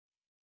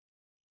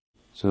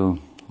So,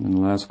 in the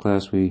last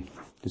class we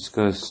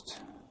discussed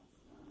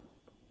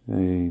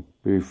a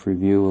brief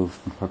review of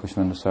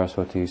Prakashananda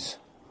Saraswati's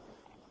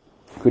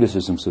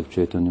criticisms of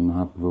Chaitanya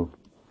Mahaprabhu,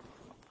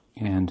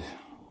 and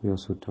we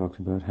also talked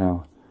about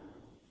how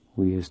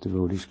we as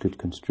devotees could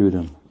construe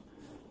them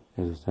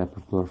as a type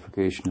of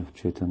glorification of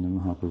Chaitanya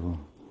Mahaprabhu,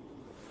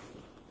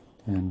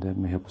 and that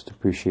may help us to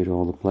appreciate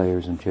all the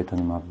players in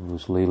Chaitanya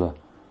Mahaprabhu's Leela.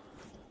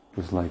 It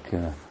was like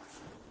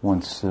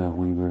once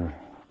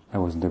I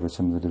wasn't there, but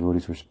some of the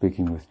devotees were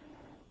speaking with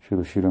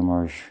Srila Sridhar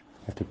Maharaj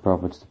after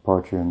Prabhupada's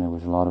departure, and there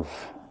was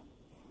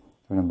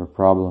a number of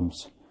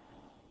problems,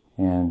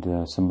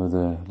 and some of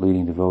the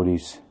leading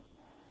devotees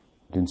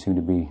didn't seem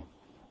to be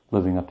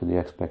living up to the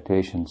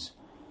expectations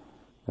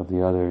of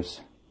the others,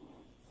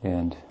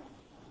 and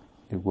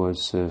it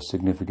was a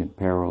significant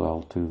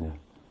parallel to the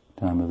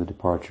time of the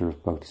departure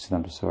of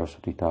Bhaktisiddhanta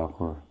Saraswati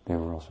Thakur. There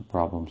were also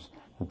problems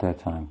at that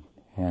time.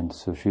 And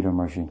so Sridhar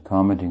Maharaj, in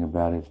commenting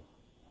about it,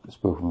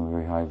 spoke from a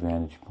very high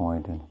vantage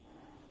point, and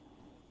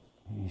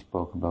he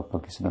spoke about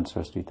Bhaktisiddhanta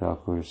Saraswati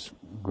Thakur's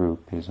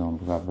group, his own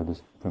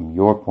godbrothers. From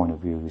your point of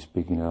view, he's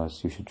speaking to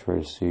us, you should try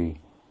to see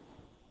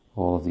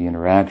all of the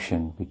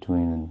interaction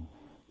between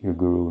your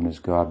guru and his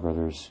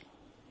godbrothers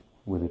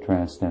with a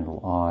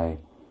transcendental eye.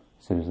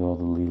 He said it's all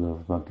the Leela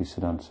of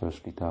Bhaktisiddhanta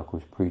Saraswati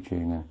Thakur's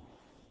preaching, and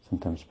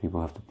sometimes people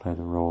have to play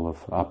the role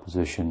of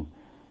opposition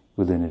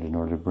within it in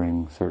order to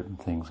bring certain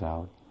things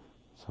out,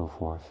 so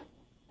forth.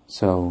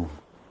 So,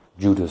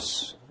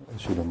 Judas,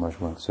 as Sridhar Maharaj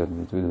once said, he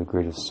did the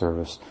greatest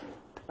service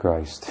to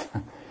Christ.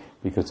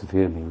 Because of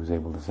him, he was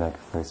able to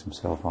sacrifice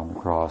himself on the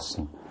cross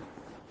and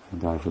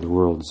die for the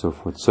world and so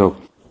forth. So,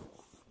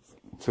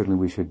 certainly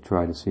we should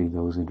try to see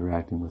those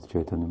interacting with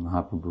Chaitanya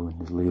Mahaprabhu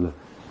and his Leela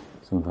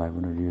some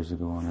 500 years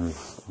ago on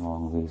earth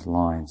along these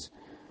lines.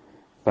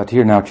 But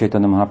here now,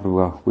 Chaitanya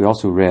Mahaprabhu, we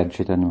also read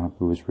Chaitanya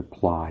Mahaprabhu's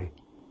reply.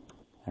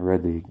 I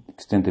read the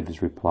extent of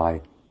his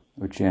reply,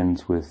 which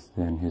ends with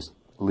then his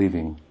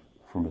leaving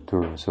for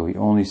Mathura. So he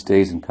only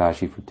stays in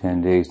Kashi for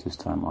 10 days this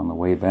time. On the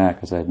way back,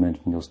 as I had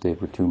mentioned, he'll stay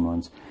for 2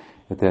 months.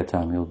 At that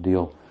time, he'll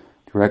deal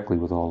directly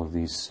with all of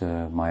these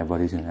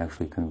Mayavadis and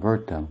actually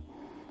convert them.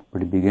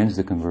 But he begins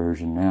the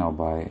conversion now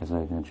by, as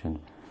I mentioned,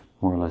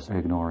 more or less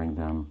ignoring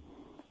them.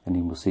 And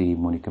he will see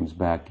when he comes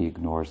back, he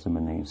ignores them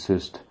and they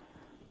insist.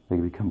 They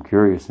become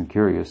curious and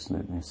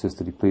they insist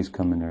that he please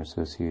come in their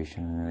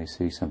association, and then they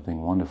see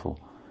something wonderful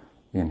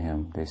in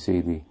him. They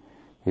see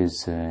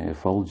his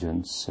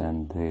effulgence,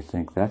 and they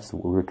think that's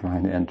what we're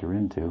trying to enter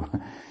into.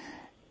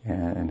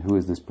 And who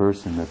is this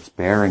person that's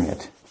bearing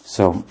it?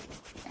 So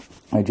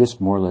I just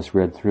more or less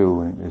read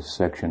through in this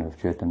section of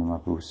Chaitanya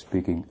Mahaprabhu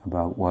speaking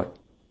about what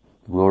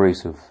the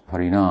glories of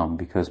Harinam,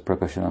 because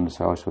Prakashananda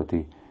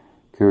Saraswati,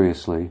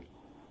 curiously,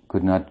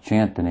 could not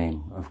chant the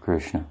name of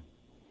Krishna.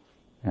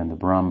 And the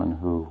Brahmin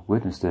who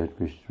witnessed it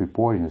was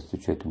reporting this to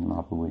Chaitanya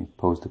Mahaprabhu. He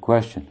posed the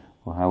question,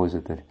 well, how is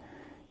it that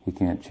he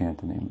can't chant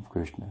the name of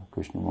Krishna?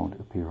 Krishna won't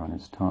appear on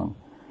his tongue.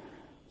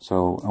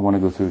 So I want to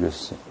go through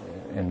this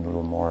in a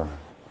little more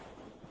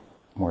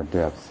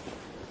depth.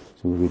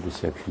 So we'll read the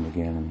section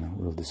again and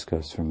we'll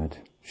discuss from it.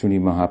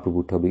 Shuni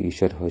Mahaprabhu tabi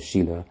ishat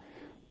hashila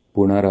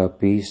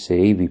punarapi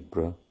sei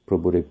vipra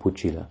prabhure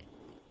puchila.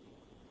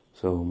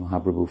 So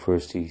Mahaprabhu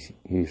first,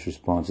 his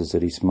response is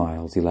that he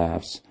smiles, he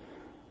laughs,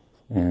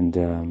 and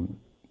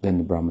then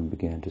the Brahmin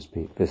began to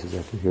speak. This is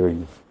after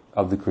hearing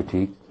of the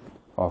critique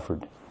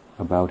offered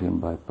about him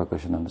by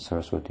Prakashananda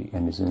Saraswati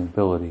and his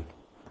inability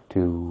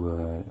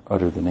to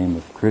utter the name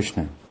of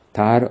Krishna.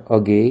 Tar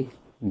age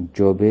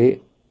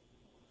jobe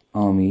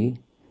ami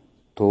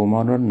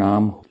tomar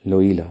naam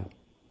loila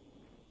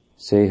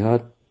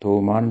seha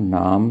tomar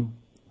naam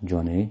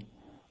jone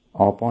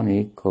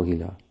apane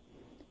kohila.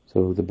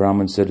 So the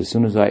Brahmin said, as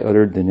soon as I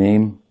uttered the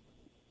name,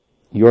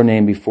 your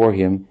name before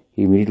him,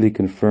 he immediately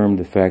confirmed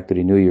the fact that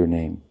he knew your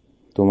name.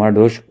 Tomar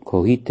dosh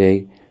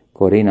kohite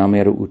kore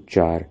namer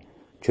uchchar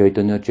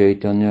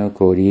Chaitanya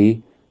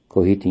kori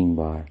kohitin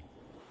bar.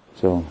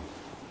 So,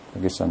 I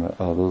guess I'm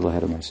a little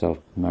ahead of myself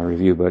in my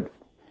review, but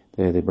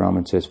the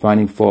Brahmin says,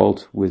 finding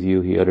fault with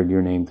you, he uttered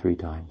your name 3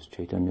 times.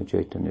 Chaitanya,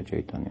 Chaitanya,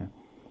 Chaitanya.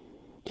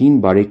 Teen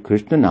bari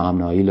Krishna naam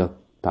naila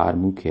tar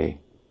mukhe.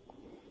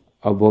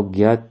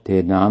 Abhogya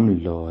te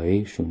naam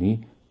loy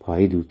shuni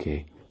pai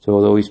dukhe. So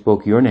although he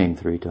spoke your name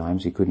 3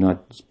 times, he could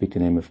not speak the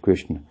name of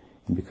Krishna.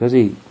 And because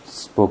he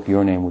spoke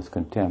your name with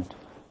contempt,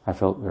 I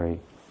felt very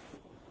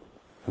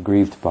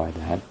aggrieved by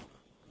that.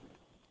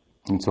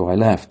 And so I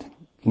left.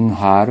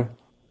 Inhar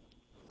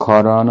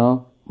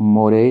karana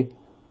more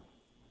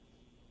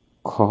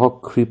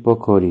kaha kripa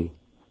kori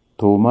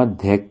toma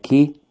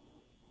dheki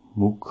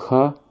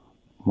mukha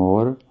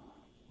mor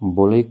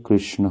bole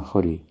Krishna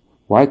Hari.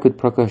 Why could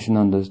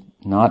Prakashananda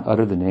not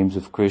utter the names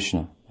of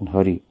Krishna and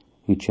Hari?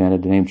 He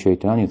chanted the name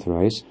Chaitanya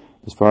thrice.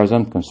 As far as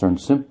I'm concerned,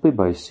 simply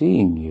by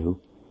seeing you,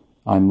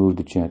 I'm moved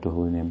to chant the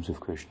holy names of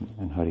Krishna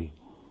and Hari.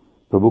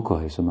 Prabhu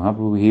kahe. So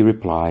Mahaprabhu, he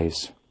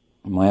replies,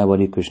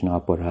 Mayavadi Krishna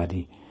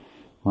aparadhi.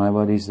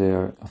 Mayavadis, they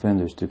are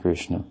offenders to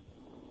Krishna.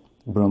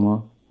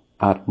 Brahma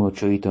Atma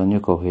Chaitanya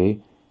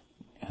kahe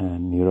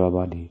and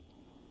Nirabadi.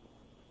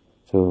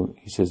 So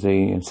he says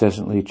they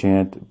incessantly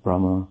chant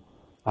Brahma,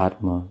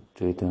 Atma,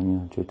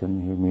 Chaitanya,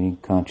 Chaitanya here meaning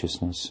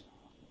consciousness.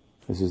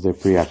 This is their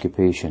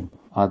preoccupation.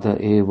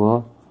 Ata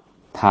eva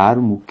thar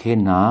mukhe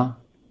na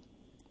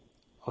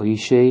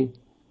oishe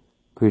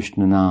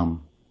Krishna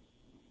nam.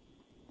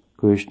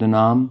 Krishna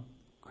nam,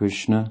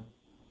 Krishna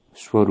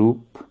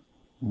Swarup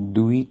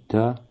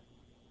Duita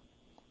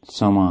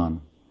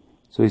Saman.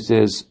 So he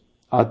says,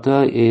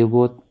 Ata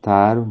evo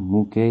tar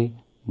mukhe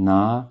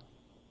na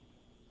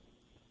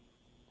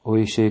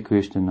oishe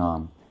Krishna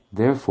nam.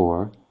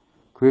 Therefore,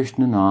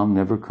 Krishna nam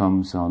never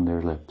comes on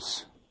their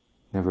lips,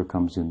 never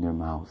comes in their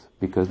mouth.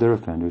 Because they're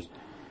offenders,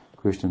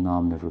 Krishna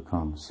nam never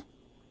comes.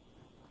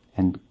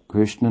 And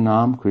Krishna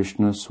nam,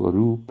 Krishna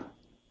Swarup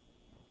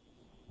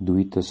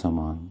Duita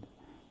Saman.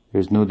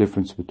 There's no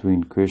difference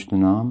between Krishna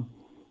nam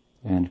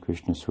and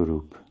Krishna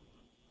Swarup.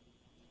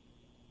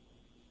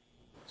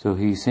 So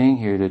he's saying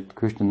here that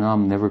Krishna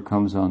Nam never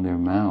comes on their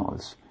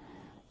mouths.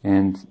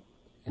 And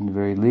in the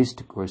very least,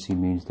 of course, he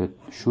means that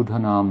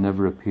Shuddha Nam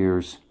never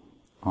appears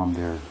on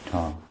their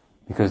tongue.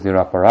 Because they're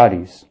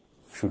aparadis,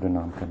 Shuddha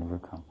Nam can never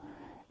come.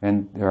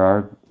 And there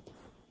are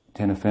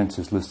 10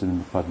 offenses listed in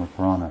the Padma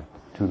Purana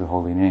to the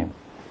holy name.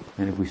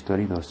 And if we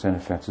study those 10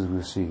 offenses,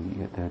 we'll see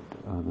that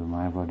the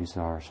Mayavadis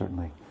are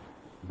certainly,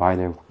 by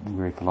their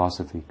very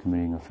philosophy,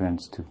 committing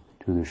offense to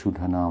the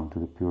Shuddha Nam, to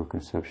the pure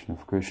conception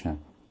of Krishna.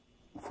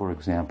 For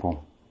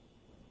example,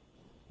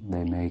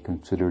 they may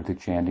consider the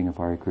chanting of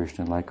Hare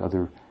Krishna like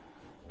other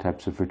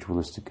types of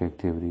ritualistic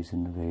activities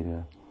in the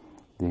Veda.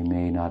 They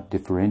may not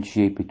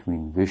differentiate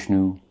between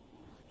Vishnu,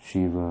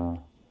 Shiva,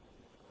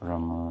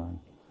 Brahma,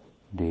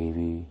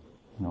 Devi,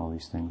 and all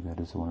these things.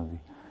 That is one of the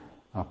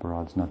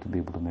aparads, not to be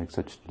able to make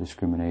such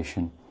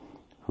discrimination,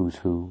 who's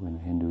who in the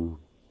Hindu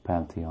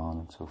pantheon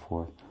and so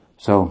forth.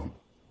 So,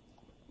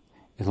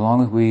 as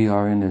long as we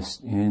are in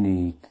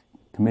the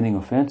committing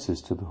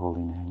offenses to the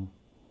holy name,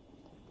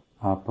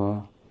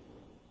 Apa,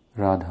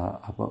 Radha.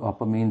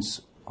 Apa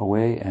means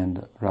away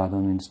and Radha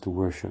means to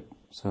worship.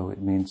 So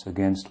it means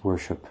against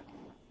worship.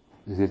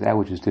 It is that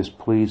which is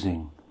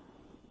displeasing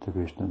to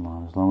Krishna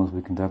Nam. As long as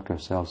we conduct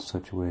ourselves in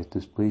such a way as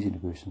displeasing to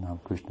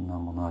Krishna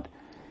Nam will not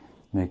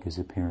make his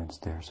appearance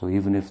there. So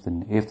even if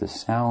the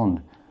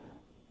sound,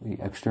 the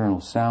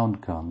external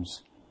sound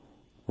comes,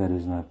 that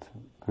is not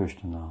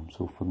Krishna Nam.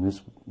 So from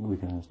this we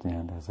can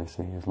understand, as I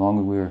say, as long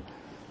as we're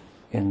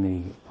in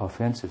the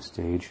offensive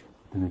stage,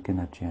 then we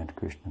cannot chant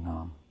Krishna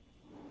Nam.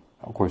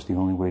 Of course, the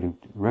only way to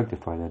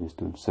rectify that is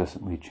to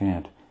incessantly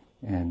chant,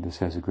 and this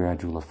has a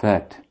gradual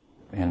effect.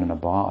 And an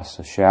abhas,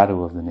 a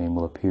shadow of the name,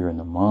 will appear in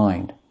the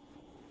mind,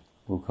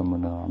 will come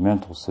in our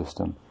mental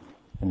system,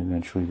 and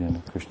eventually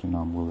then Krishna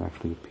Nam will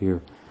actually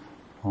appear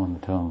on the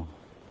tongue,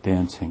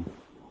 dancing.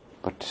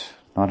 But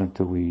not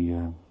until we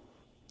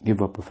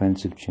give up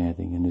offensive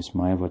chanting, and this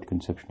Mayavad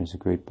conception is a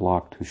great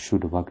block to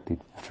Shuddha Bhakti.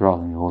 After all,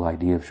 the whole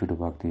idea of Shuddha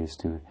Bhakti is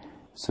to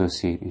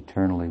associate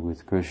eternally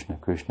with Krishna.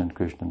 Krishna and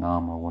Krishna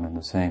Nam are one and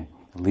the same.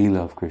 The Leela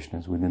of Krishna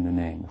is within the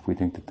name. If we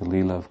think that the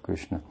Leela of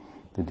Krishna,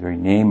 the very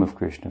name of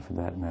Krishna for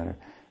that matter,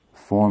 the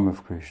form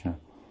of Krishna,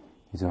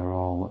 these are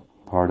all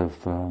part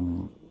of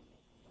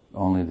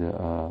only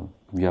the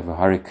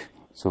Vyavaharik,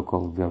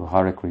 so-called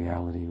Vyavaharik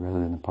reality, rather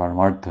than the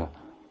Paramartha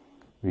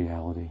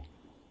reality,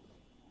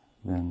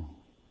 then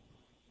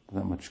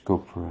not much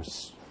scope for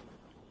us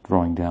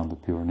drawing down the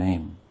pure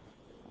name.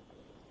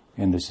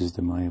 And this is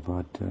the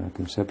Mayavad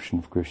conception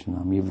of Krishna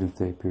Nam, even if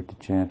they appear to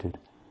chant it.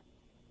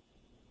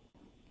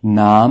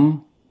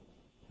 Nam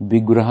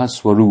Vigraha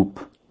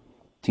Swarup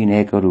Teen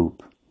Eka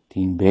Roop,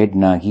 Teen Bhed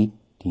Nahi,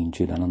 Teen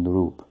Chidananda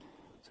Roop.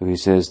 So he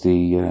says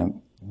the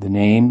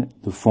name,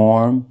 the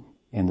form,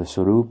 and the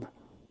Swarup,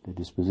 the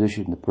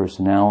disposition, the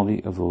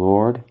personality of the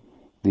Lord,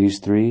 these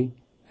three,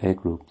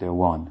 Ek Roop, they're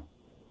one.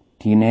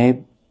 Teen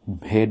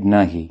Bhed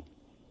Nahi,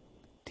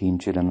 Teen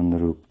Chidananda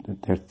Roop.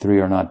 Their three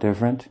are not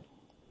different.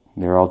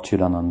 They're all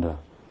Chidananda.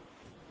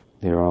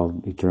 They're all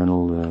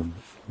eternal,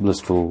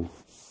 blissful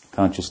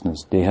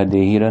consciousness. Deha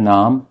Dehira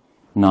Nam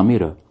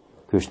Namira,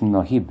 Krishna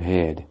Nahi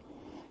Bhed.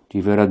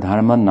 Jivara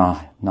Dharma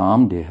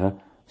Nam Deha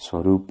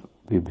Swarup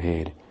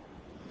Vibhed.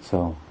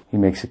 So he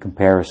makes a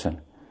comparison.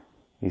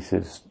 He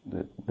says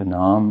that the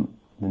Nam,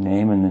 the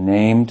name and the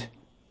named,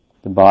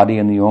 the body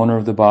and the owner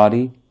of the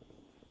body,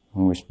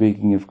 when we're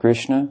speaking of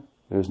Krishna,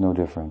 there's no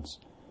difference.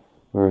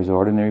 Whereas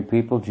ordinary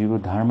people,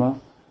 Jiva Dharma,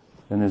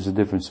 then there's a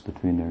difference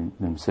between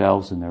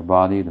themselves and their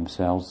body,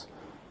 themselves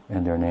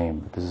and their name.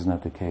 But this is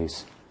not the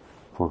case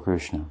for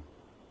Krishna.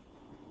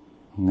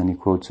 And then he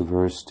quotes a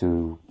verse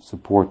to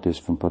support this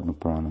from Padma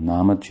Purana.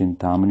 Nama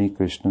Chintamani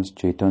Krishna's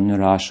Chaitanya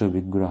Rasha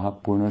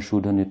Vigraha Purna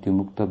Shuddha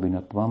Nityamukta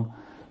Binatvam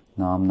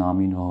Nam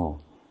Namino.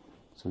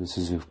 So this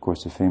is, of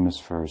course, a famous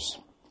verse.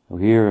 So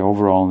here,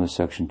 overall in this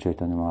section,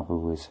 Caitanya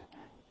Mahaprabhu is,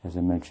 as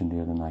I mentioned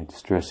the other night,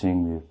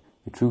 stressing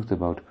the truth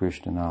about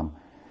Krishna Nam.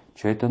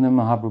 Caitanya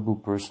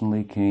Mahaprabhu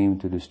personally came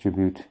to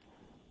distribute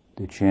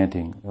the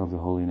chanting of the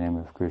holy name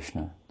of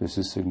Krishna. This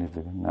is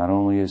significant. Not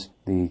only is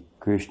the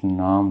Krishna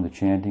Nam, the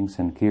chanting,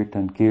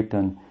 Sankirtan,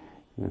 Kirtan,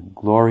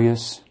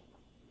 glorious,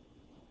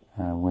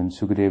 When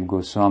Sukadeva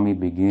Goswami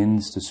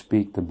begins to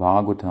speak the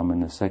Bhagavatam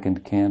in the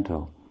second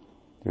canto,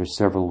 there are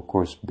several, of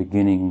course,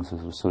 beginnings,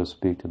 so to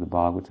speak, to the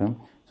Bhagavatam.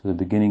 So the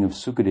beginning of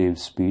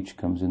Sukadev's speech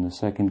comes in the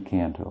second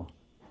canto.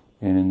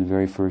 And in the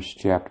very first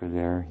chapter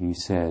there, he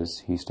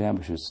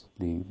establishes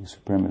the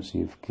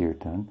supremacy of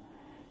Kirtan.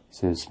 He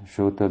says,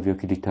 Shotavya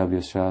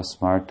Kiritavya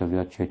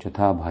Smartavya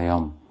Chechata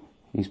Bhayam.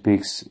 He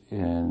speaks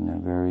in the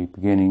very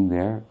beginning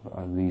there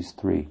of these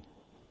three: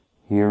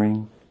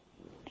 hearing,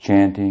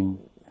 chanting,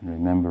 and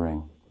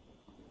remembering.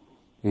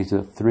 These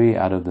are three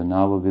out of the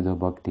Navavidha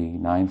Bhakti,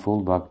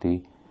 ninefold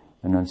Bhakti,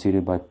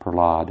 enunciated by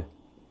Prahlad,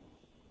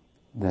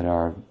 that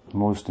are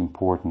most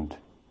important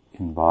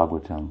in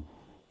Bhagavatam.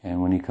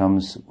 And when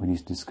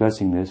he's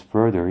discussing this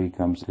further, he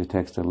comes to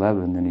text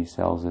 11, and he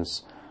tells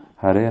us,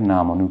 Hare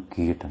Namanu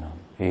Kirtanam,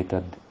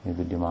 Etad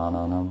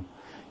Nividyamananam.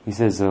 He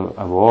says of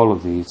all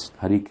of these,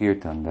 Hari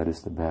Kirtan, that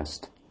is the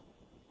best.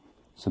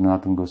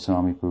 Sanatana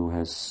Goswami Prabhu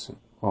has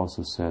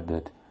also said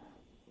that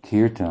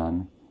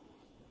Kirtan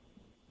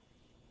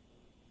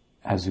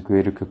has a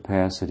greater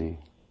capacity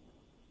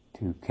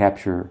to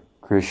capture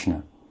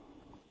Krishna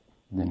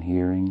than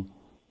hearing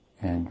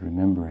and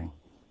remembering.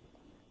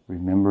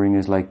 Remembering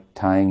is like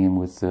tying him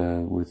with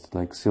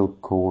like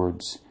silk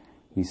cords,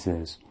 he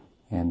says,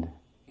 and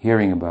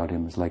hearing about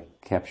him is like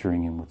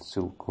capturing him with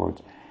silk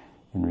cords,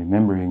 and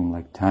remembering him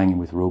like tying him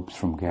with ropes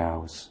from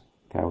cows.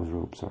 Cows'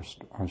 ropes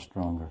are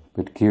stronger,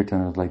 but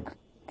Kirtan is like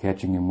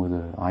catching him with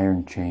an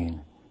iron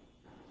chain.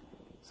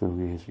 So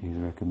he's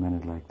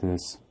recommended like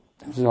this.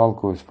 This is all, of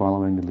course,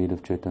 following the lead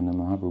of Caitanya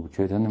Mahaprabhu.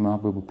 Caitanya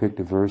Mahaprabhu picked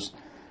a verse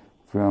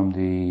from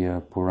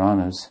the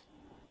Puranas,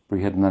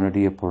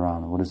 Brihadanaradiya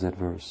Purana. What is that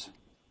verse?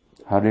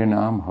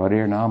 Harinam,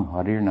 Harinam,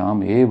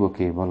 Harinam, Eva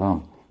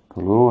Kevalam,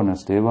 Kalo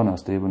Nasteva,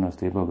 Nasteva,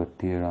 Nasteva,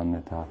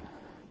 Gatirannata.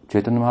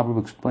 Caitanya Mahaprabhu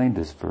explained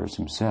this verse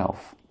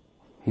himself.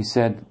 He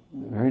said,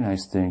 a very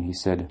nice thing, he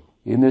said,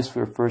 in this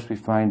verse we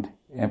find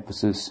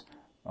emphasis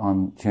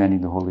on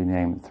chanting the holy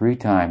name 3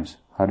 times.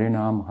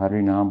 Harinam,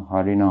 Harinam,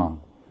 Harinam.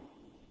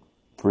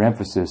 For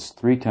emphasis,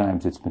 3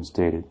 times it's been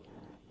stated.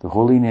 The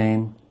holy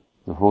name,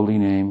 the holy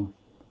name,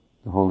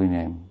 the holy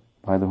name.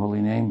 By the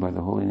holy name, by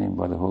the holy name,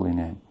 by the holy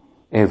name.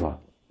 Eva,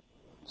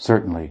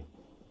 certainly.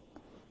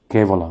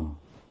 Kevalam,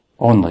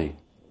 only.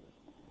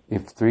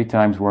 If 3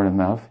 times weren't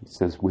enough, it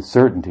says with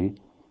certainty,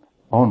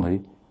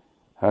 only.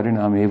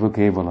 Harinam eva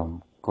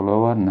kevalam.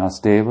 Kaloa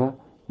nasteva,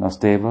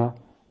 nasteva,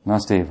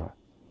 nasteva.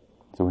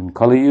 So in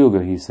Kali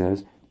Yuga, he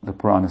says, the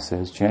Purana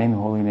says, chanting the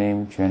holy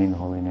name, chanting the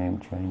holy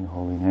name, chanting the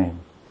holy name.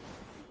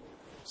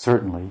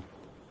 Certainly,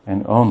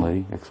 and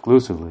only,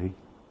 exclusively,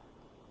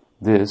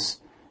 this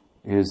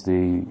is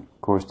the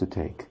course to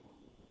take.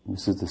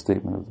 This is the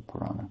statement of the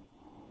Purana.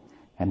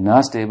 And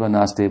nasteva,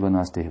 nasteva,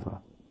 nasteva.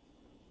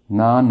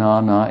 Na,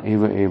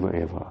 eva, eva,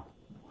 eva.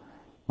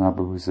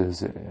 Mahaprabhu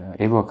says,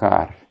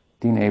 evokar,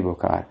 tin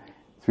evokar.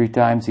 3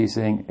 times he's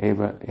saying,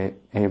 eva,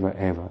 eva,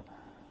 eva.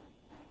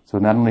 So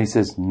not only he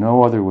says,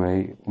 no other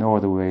way, no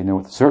other way,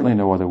 certainly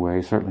no other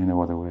way, certainly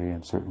no other way,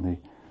 and certainly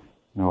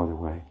no other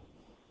way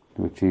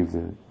to achieve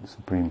the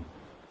supreme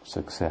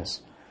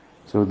success.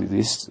 So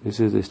this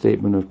is a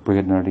statement of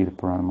Brihadanaradiya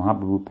Purana.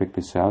 Mahaprabhu picked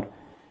this out.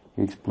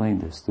 He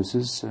explained this. This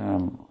is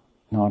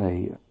not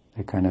a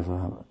kind of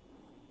a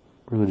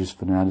religious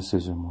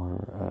fanaticism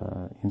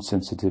or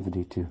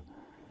insensitivity to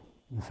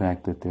the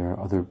fact that there are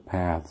other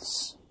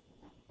paths.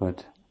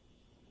 But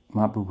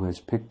Mahaprabhu has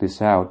picked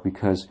this out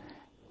because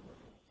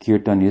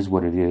Kirtan is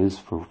what it is.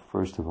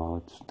 First of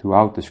all, it's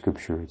throughout the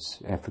scripture,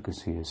 its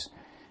efficacy is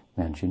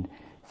mentioned.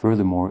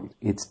 Furthermore,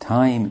 its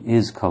time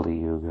is Kali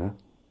Yuga,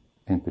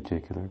 in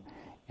particular.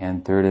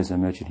 And third, as I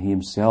mentioned, he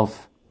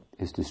himself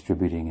is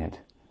distributing it.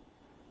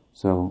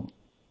 So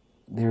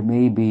there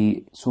may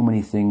be so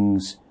many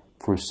things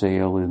for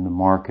sale in the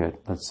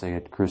market, let's say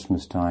at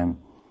Christmas time.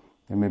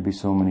 There may be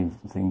so many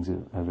things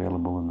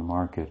available in the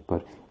market.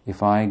 But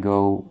if I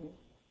go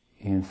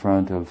in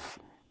front of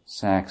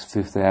Saks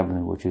Fifth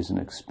Avenue, which is an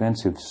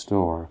expensive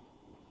store,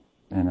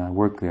 and I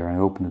work there, I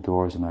open the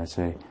doors and I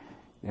say,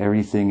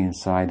 everything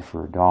inside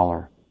for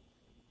 $1.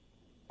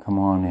 Come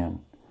on in.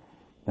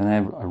 Then I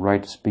have a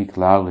right to speak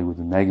loudly with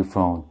a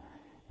megaphone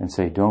and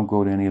say, don't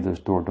go to any other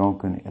store, don't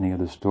go to any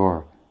other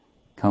store.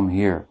 Come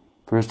here.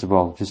 First of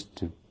all, just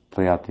to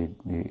play out the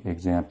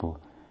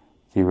example,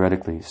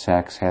 theoretically,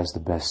 Saks has the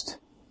best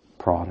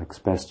products,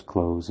 best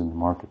clothes in the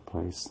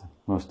marketplace,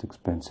 most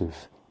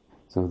expensive.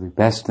 So the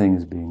best thing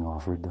is being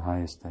offered, the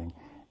highest thing,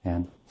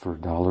 and for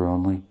 $1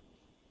 only.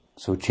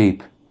 So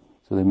cheap.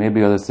 So there may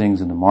be other things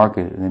in the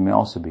market, and they may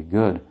also be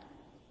good,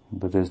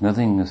 but there's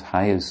nothing as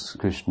high as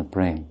Krishna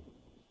Prem.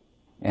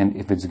 And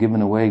if it's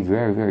given away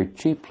very, very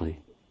cheaply,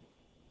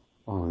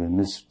 oh, then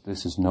this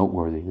is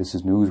noteworthy, this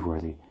is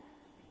newsworthy.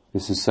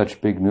 This is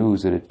such big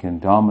news that it can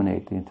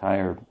dominate the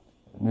entire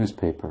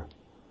newspaper,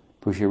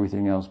 push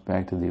everything else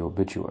back to the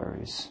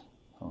obituaries.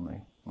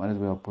 Only might as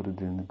well put it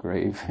in the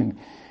grave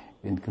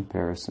in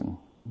comparison.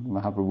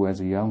 Mahaprabhu, as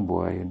a young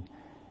boy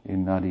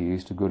in Nadia,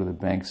 used to go to the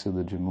banks of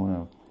the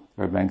Jamuna,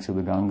 or banks of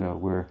the Ganga,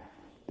 where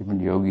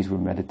different yogis were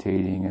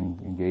meditating and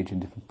engaged in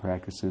different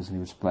practices, and he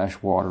would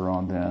splash water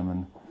on them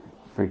and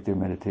break their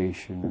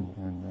meditation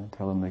and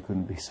tell them they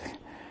couldn't be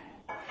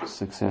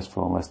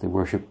successful unless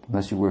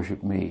you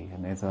worship me.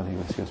 And they thought he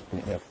was just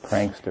being a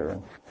prankster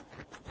and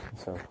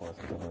so forth.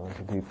 So there was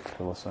a deep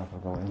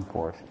philosophical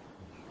import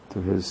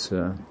to his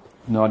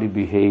naughty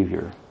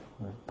behavior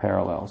that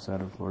parallels that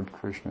of Lord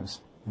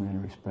Krishna's in many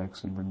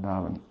respects in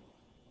Vrindavan.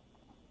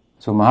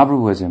 So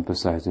Mahaprabhu has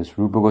emphasized this.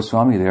 Rupa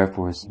Goswami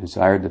therefore has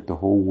desired that the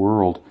whole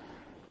world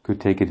could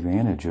take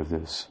advantage of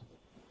this.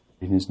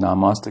 In his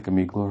Namastakam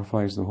he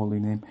glorifies the holy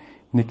name.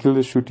 Nikhila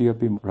Shruti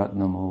api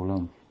ratnam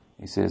olam.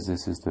 He says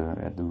this is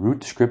the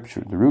root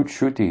scripture, the root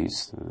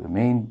Shrutis, the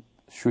main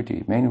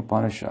Shruti, main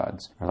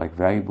Upanishads are like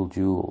valuable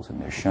jewels, and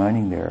they're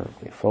shining their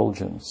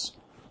effulgence,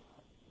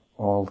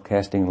 all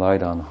casting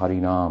light on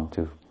Harinam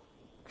to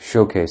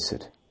showcase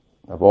it.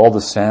 Of all the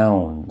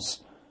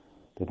sounds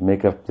that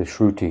make up the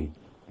Shruti,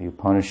 the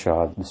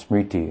Upanishad, the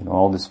Smriti, and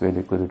all this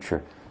Vedic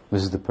literature,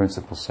 this is the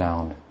principal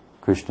sound,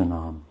 Krishna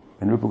Nam.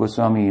 And Rupa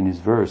Goswami in his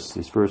first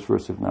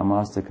verse of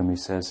Namastakam, he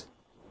says,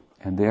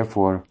 and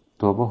therefore,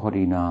 Toba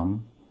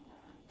Harinam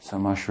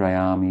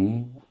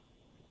Samashrayami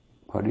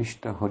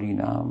Parishta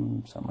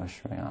Harinam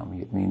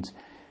Samashrayami. It means,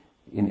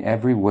 in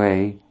every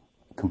way,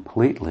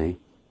 completely,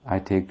 I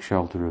take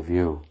shelter of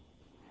you.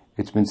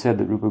 It's been said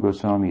that Rupa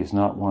Goswami is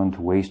not one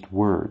to waste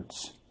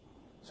words.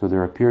 So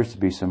there appears to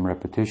be some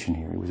repetition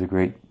here. He was a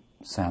great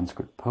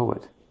Sanskrit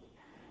poet.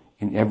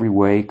 In every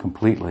way,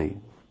 completely.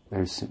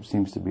 There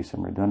seems to be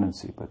some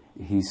redundancy, but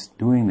he's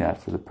doing that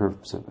for the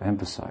purpose of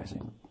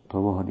emphasizing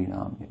Toba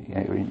Harinam.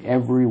 In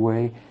every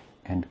way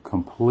and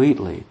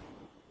completely,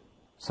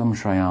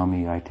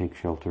 Samshrayami, I take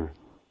shelter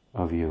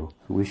of you.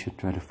 So we should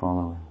try to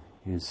follow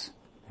his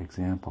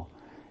example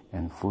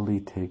and fully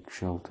take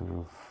shelter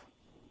of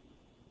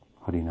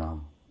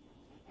Harinam.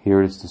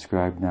 Here it's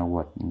described now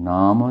what?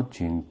 Nama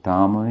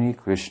Chintamani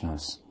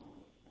Krishnas.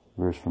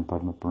 Verse from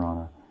Padma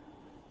Purana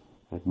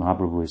that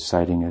Mahaprabhu is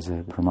citing as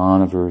a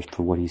pramana verse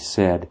for what he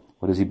said.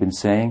 What has he been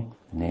saying?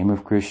 The name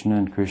of Krishna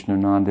and Krishna are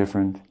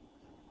non-different.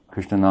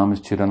 Krishna Nam is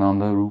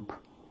Chidananda Roop,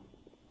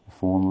 a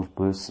form of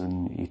bliss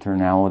and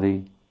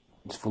eternality.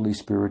 It's fully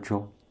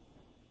spiritual.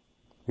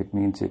 It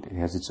means it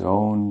has its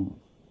own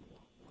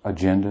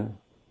agenda.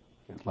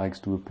 If it likes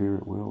to appear,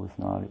 it will. If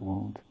not, it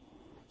won't.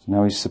 So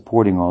now he's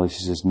supporting all this.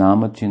 He says,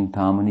 Nama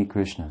Chintamani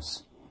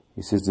Krishnas.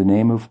 He says the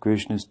name of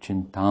Krishna is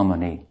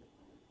Chintamani.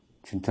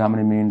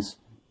 Chintamani means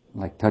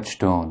like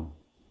touchstone,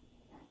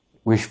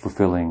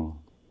 wish-fulfilling.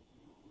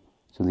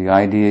 So the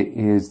idea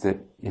is that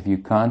if you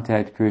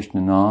contact Krishna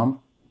Nam,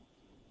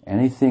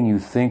 anything you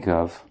think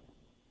of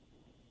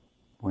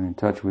when in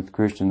touch with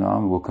Krishna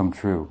Nam will come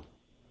true.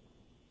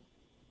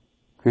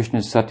 Krishna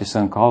is Satya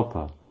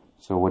Sankalpa,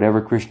 so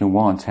whatever Krishna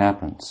wants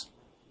happens.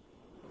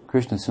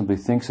 Krishna simply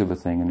thinks of a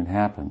thing and it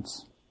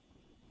happens.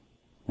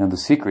 Now the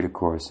secret, of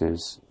course,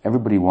 is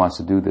everybody wants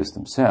to do this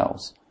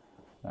themselves.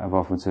 I've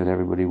often said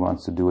everybody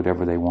wants to do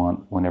whatever they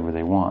want, whenever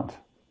they want.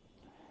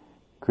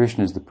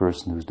 Krishna is the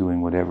person who's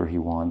doing whatever he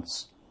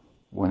wants,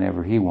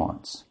 whenever he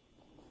wants.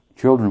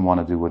 Children want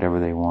to do whatever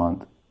they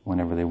want,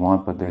 whenever they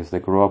want, but as they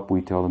grow up,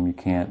 we tell them you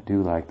can't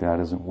do like that, it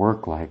doesn't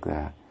work like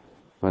that.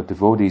 But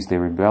devotees, they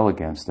rebel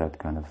against that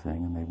kind of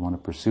thing, and they want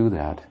to pursue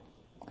that.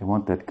 They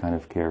want that kind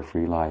of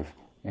carefree life.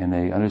 And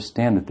they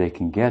understand that they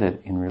can get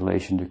it in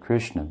relation to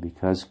Krishna,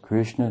 because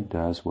Krishna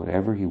does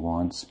whatever he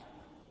wants,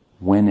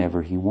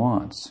 whenever he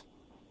wants.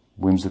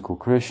 Whimsical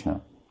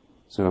Krishna.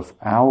 So if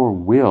our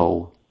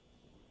will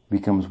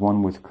becomes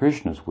one with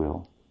Krishna's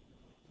will,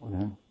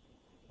 then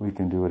we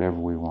can do whatever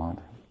we want,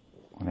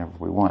 whenever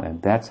we want.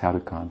 And that's how to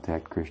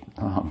contact Krishna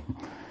Nam,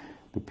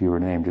 the pure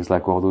name. Just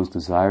like all those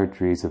desire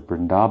trees of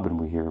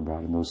Vrindavan we hear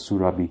about, and those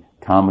Surabhi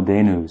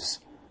Kamadhenus,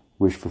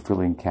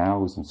 wish-fulfilling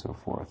cows and so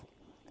forth.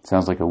 It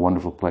sounds like a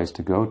wonderful place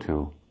to go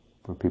to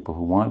for people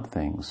who want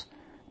things.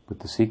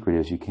 But the secret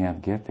is you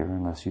can't get there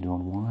unless you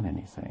don't want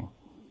anything.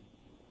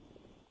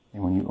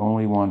 And when you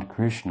only want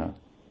Krishna,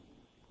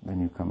 then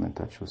you come in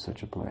touch with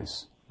such a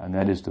place. And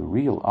that is the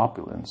real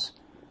opulence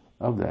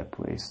of that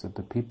place, that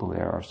the people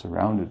there are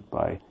surrounded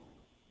by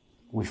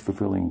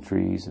wish-fulfilling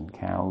trees and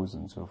cows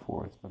and so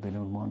forth, but they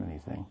don't want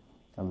anything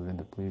other than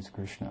to please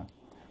Krishna.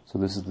 So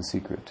this is the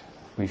secret.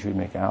 We should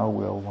make our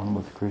will one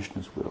with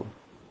Krishna's will,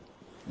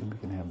 and we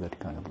can have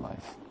that kind of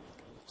life.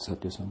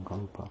 Satya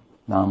Sankalpa.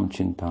 Nam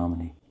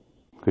Chintamani.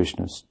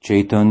 Krishna's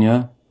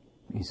Chaitanya.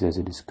 He says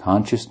it is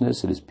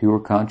consciousness, it is pure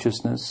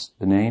consciousness,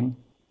 the name.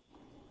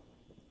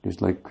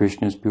 Just like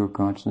Krishna is pure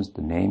consciousness,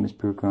 the name is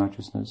pure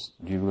consciousness.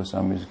 Jiva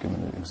Goswami is giving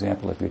an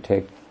example. If you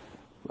take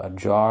a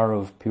jar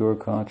of pure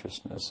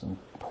consciousness and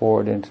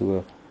pour it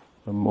into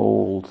a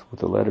mold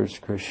with the letters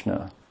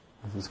Krishna,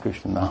 this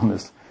Krishna Nam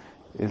is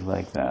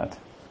like that.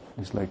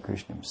 Just like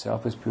Krishna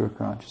himself is pure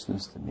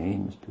consciousness, the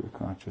name is pure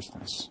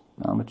consciousness.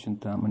 Nama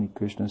Chintamani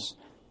Krishnas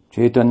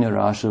Chaitanya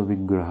Rasa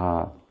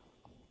Vigraha.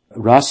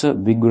 Rasa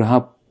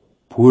Vigraha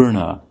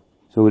Purna.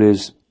 So it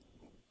is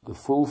the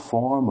full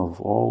form of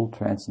all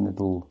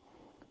transcendental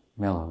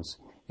mellows.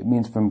 It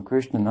means from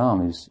Krishna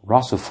Nam is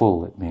rasa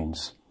full, it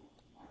means.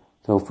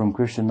 So from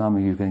Krishna Nama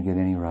you can get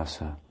any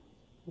rasa,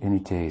 any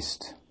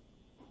taste,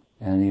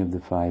 any of the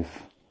 5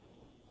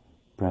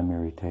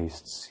 primary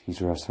tastes. He's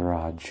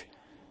Rasaraj.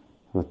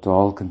 It's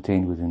all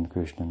contained within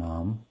Krishna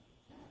Nam.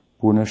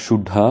 Purna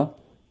Shuddha,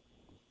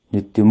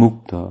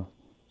 Nityamukta.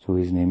 So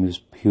his name is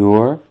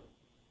pure,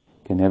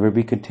 can never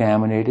be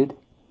contaminated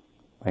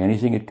by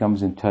anything it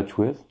comes in touch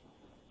with.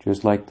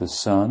 Just like the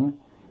sun,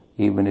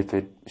 even if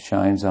it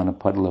shines on a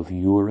puddle of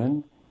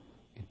urine,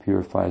 it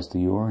purifies the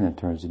urine and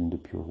turns it into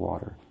pure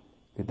water.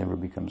 It never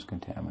becomes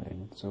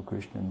contaminated. So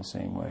Krishna in the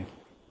same way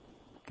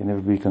can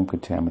never become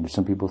contaminated.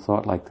 Some people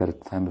thought like that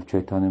at the time of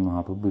Caitanya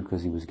Mahaprabhu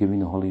because he was giving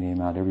the holy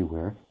name out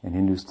everywhere. And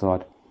Hindus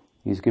thought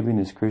he's giving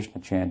this Krishna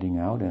chanting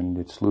out and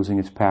it's losing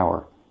its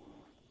power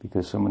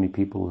because so many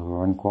people who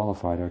are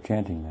unqualified are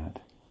chanting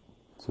that.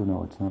 So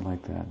no, it's not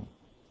like that.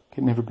 It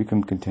can never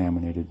become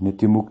contaminated.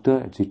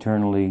 Nityamukta, it's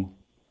eternally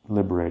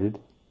liberated.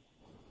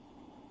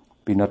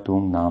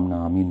 Pinatung nam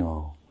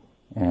namino.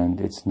 And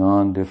it's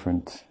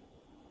non-different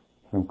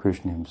from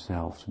Krishna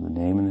himself. So the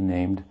name and the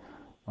named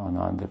are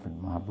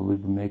non-different. Mahaprabhu has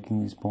been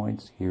making these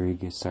points. Here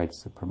he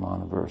cites the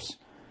Pramana verse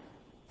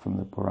from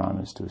the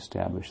Puranas to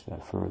establish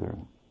that further.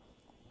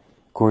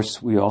 Of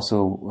course, we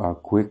also are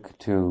quick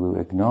to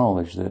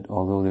acknowledge that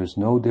although there's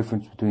no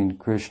difference between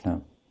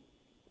Krishna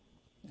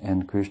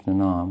and Krishna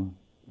Nam,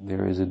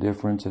 there is a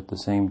difference at the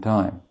same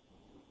time.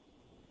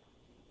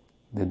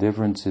 The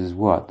difference is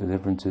what? The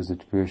difference is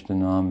that Krishna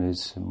Nam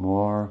is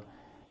more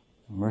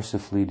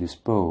mercifully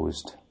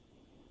disposed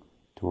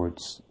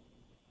towards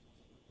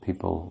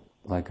people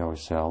like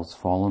ourselves,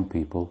 fallen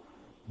people,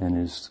 than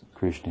is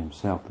Krishna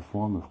himself, the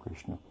form of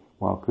Krishna.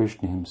 While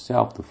Krishna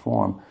himself, the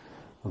form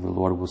of the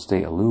Lord, will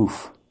stay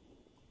aloof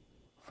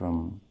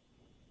from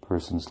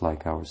persons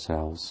like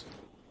ourselves.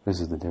 This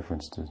is the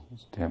difference to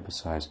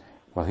emphasize.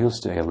 While he'll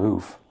stay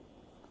aloof,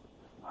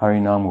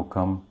 Harinam will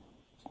come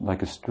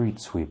like a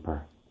street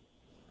sweeper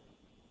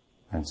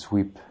and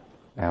sweep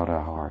out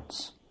our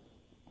hearts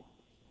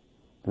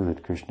so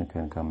that Krishna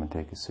can come and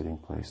take his sitting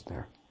place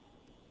there.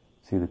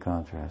 See the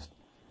contrast.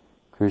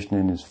 Krishna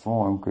in his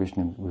form,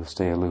 Krishna will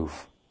stay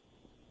aloof,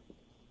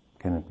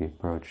 cannot be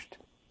approached.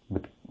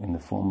 But in the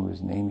form of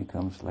his name, he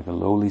comes like a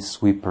lowly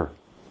sweeper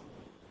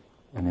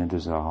and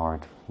enters our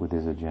heart with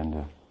his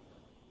agenda.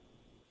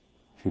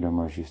 Sridhar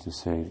Maharaj used to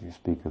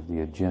speak of the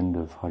agenda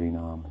of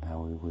Harinam and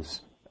how he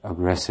was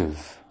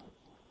aggressive.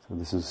 So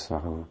this is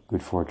our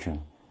good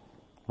fortune.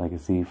 Like a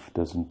thief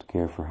doesn't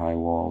care for high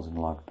walls and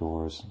locked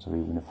doors. So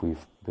even if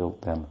we've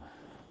built them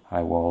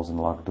high walls and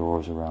locked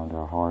doors around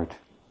our heart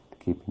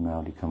to keep him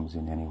out, he comes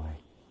in anyway.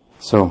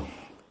 So,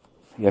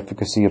 the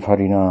efficacy of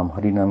Harinam,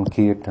 Harinam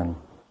Kirtan.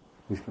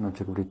 Vishwanath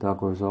Chakravarti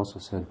Thakur has also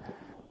said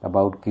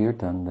about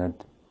Kirtan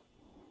that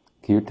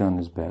Kirtan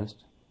is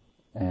best,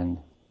 and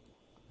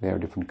there are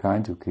different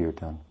kinds of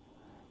Kirtan.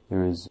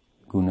 There is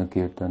Guna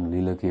Kirtan,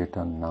 Lila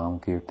Kirtan, Nam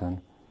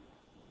Kirtan.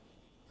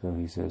 So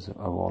he says, of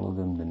all of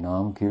them, the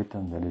Nam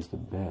Kirtan, that is the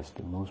best,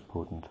 the most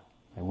potent.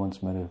 I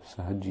once met a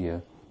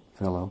Sahajiya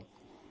fellow,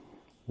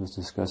 was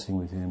discussing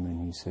with him,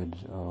 and he said,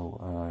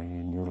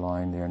 in your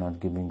line they are not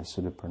giving the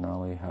Siddha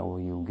Pranali, how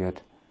will you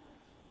get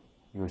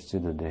your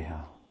Siddha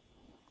Deha?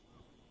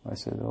 I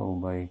said,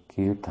 by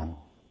Kirtan.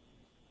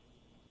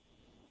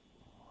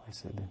 I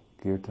said,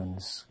 Kirtan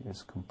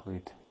is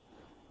complete.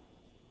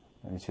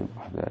 And he said,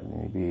 that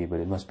may be, but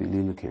it must be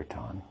Lila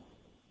Kirtan.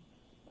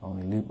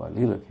 Only by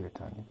Lila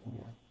Kirtan you can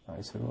get.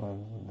 I said,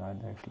 not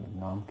actually.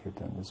 Nam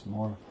Kirtan is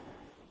more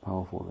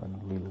powerful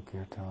than Lila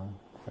Kirtan.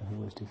 And he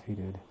was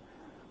defeated.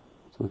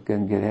 So we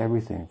can get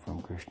everything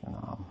from Krishna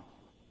Nam.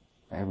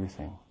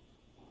 Everything.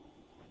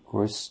 Of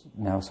course,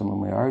 now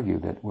someone may argue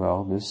that,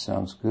 this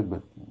sounds good,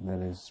 but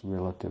that is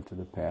relative to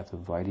the path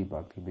of Vaidhi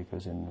Bhakti,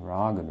 because in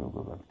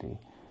Raganuga Bhakti,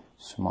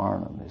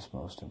 Smarnam is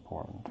most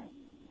important.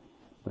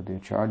 But the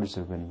acharyas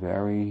have been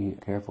very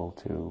careful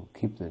to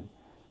keep the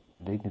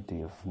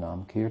dignity of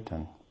Nam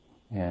Kirtan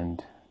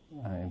and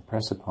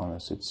impress upon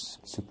us its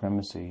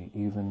supremacy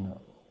even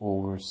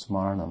over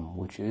Smarnam,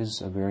 which is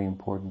a very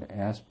important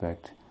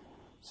aspect,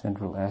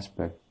 central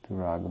aspect to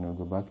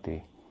Raganuga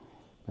Bhakti.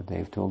 But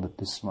they've told that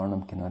this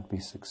Smarnam cannot be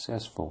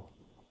successful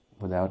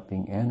without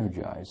being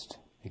energized,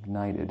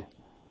 ignited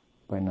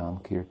by Nam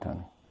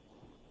Kirtan.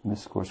 And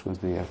this, of course, was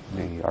the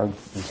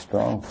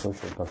strong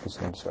push of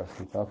Bhaktisiddhanta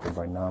Saraswati Thakur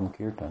by Nam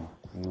Kirtan.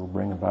 He will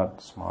bring about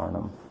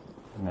Smarnam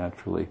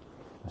naturally,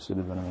 instead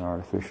of in an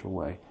artificial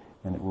way,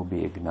 and it will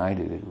be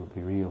ignited, it will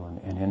be real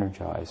and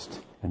energized.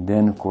 And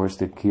then, of course,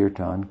 the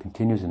Kirtan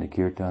continues in the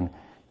Kirtan.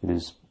 It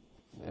is,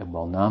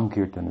 Nam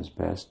Kirtan is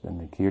best, and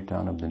the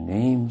Kirtan of the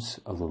names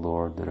of the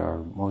Lord that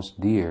are most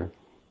dear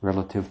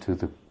relative to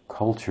the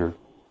culture,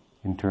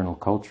 internal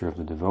culture of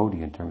the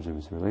devotee in terms of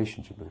his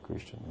relationship with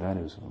Krishna. That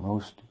is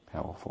most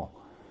powerful.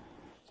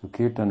 So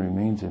Kirtan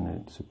remains in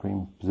a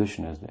supreme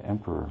position as the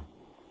emperor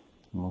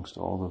amongst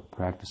all the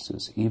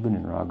practices, even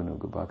in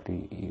Raganuga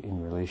Bhakti,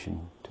 in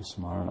relation to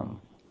Smarnam.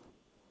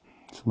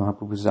 So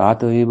Mahaprabhu says,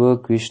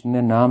 Ataiva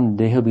Krishna Nam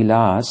Deha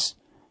Vilas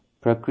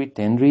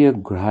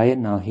Prakritendriya Grahaya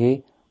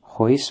Nahe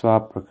Hoi Swa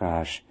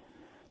Prakash.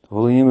 The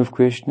holy name of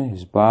Krishna,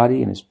 his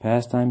body and his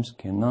pastimes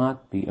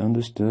cannot be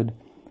understood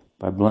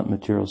by blunt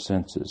material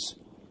senses.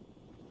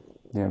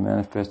 They are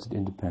manifested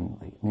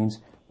independently. It means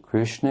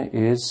Krishna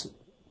is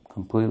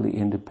completely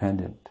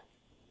independent.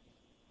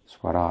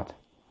 Swarat.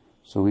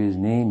 So his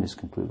name is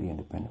completely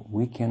independent.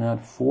 We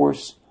cannot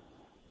force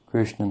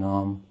Krishna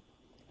Nam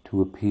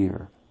to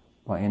appear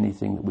by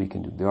anything that we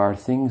can do. There are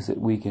things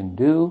that we can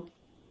do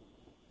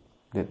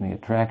that may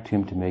attract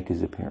him to make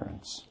his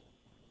appearance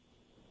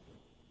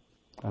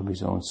of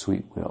his own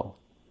sweet will.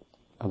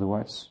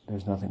 Otherwise,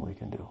 there's nothing we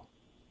can do.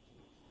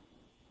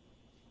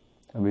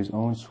 Of his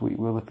own sweet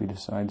will, if he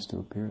decides to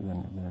appear,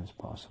 then it's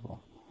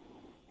possible.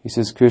 He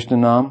says, Krishna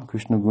Nam,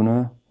 Krishna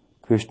Guna,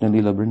 Krishna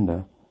Lila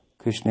Brinda,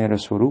 Krishna Era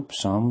Swarup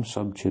Sam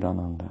Sab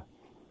Chidananda.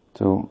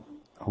 So,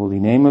 holy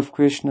name of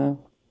Krishna,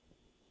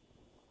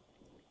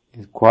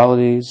 his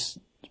qualities,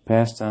 his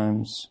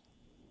pastimes,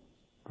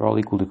 are all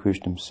equal to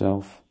Krishna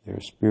himself. They are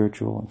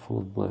spiritual and full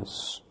of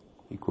bliss.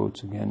 He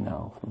quotes again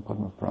now from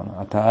Padma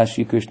Purana.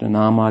 Atashi Krishna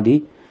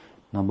Namadi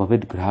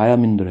Nabhavid Grhaya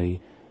Mindrai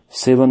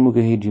Sevan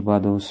Mugahi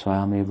Jibado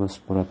Swayameva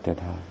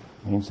Spuratyadha.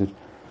 Means that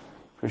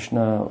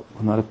Krishna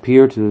will not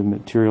appear to the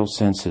material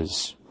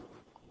senses,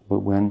 but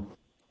when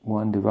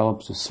one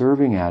develops a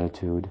serving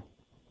attitude,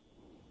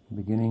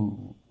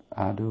 beginning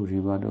ado,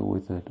 jivado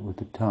with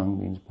the tongue,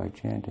 means by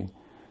chanting,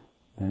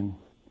 then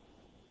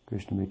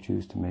Krishna may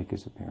choose to make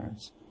his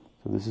appearance.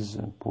 So this is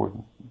an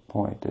important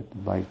point,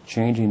 that by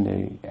changing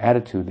the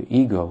attitude, the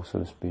ego, so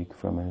to speak,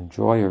 from an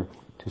enjoyer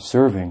to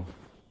serving,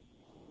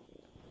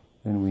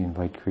 then we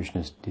invite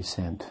Krishna's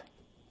descent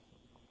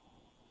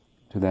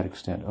to that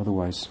extent.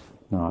 Otherwise,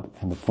 not.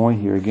 And the point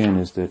here again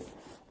is that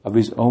of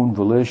his own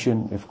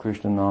volition, if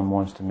Krishna Nam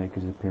wants to make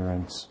his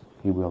appearance,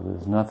 he will.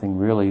 There's nothing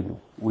really that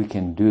we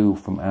can do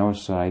from our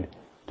side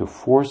to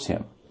force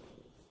him.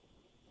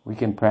 We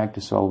can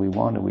practice all we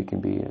want, and we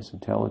can be as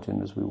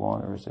intelligent as we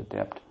want or as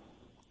adept.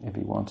 If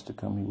he wants to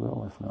come, he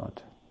will. If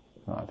not,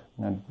 not.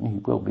 And he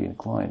will be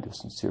inclined to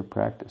sincere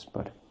practice,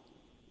 but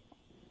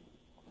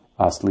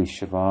Asli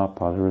Shiva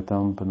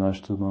Padaratam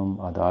Panashtumam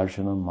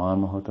Adarshanam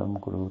Manmahatam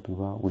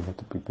Kurotuva. We have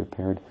to be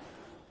prepared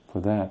for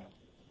that.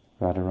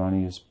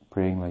 Radharani is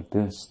praying like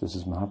this. This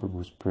is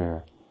Mahaprabhu's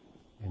prayer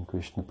in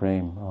Krishna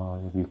Prem.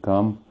 If you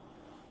come,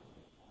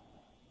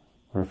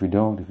 or if you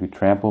don't, if you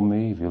trample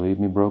me, if you leave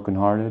me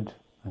broken-hearted,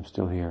 I'm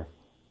still here.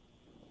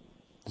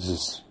 This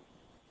is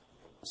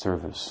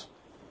service.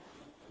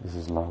 This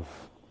is love.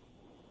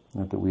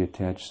 Not that we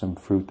attach some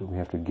fruit that we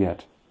have to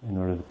get in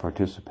order to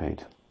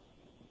participate.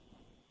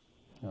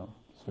 No,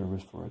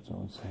 service for its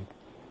own sake.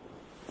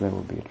 That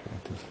will be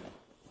attractive.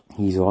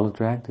 He's all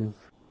attractive.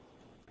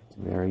 It's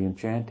very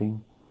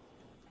enchanting.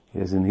 He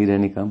doesn't need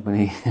any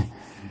company.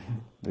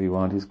 We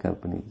want his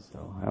company.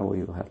 So how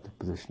we will have to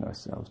position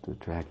ourselves to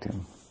attract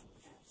him.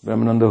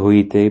 Brahmananda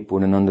huite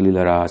Purnananda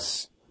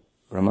Lilaras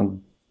Brahma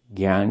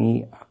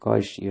Gyani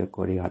Akashya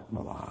Kori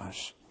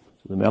Atmavas.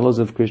 So the mellows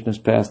of Krishna's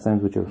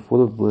pastimes, which are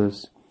full of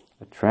bliss,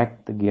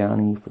 attract the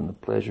Gyani from the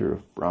pleasure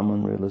of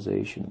Brahman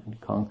realization and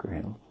conquer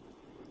him.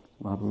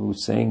 Mahaprabhu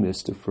was saying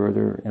this to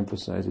further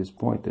emphasize his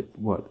point that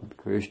what?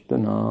 Krishna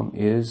Nam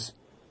is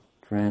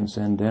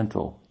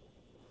transcendental.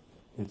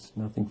 It's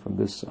nothing from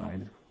this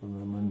side, from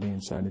the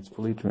mundane side. It's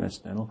fully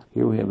transcendental.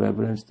 Here we have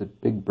evidence that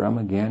big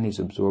Brahma Gyanis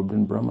absorbed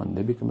in Brahman,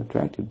 they become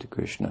attracted to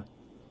Krishna.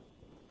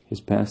 His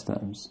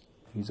pastimes.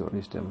 He's already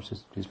established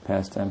his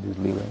pastimes, his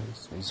lila,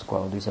 his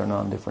qualities are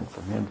non-different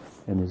from him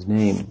and his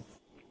name.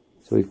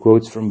 So he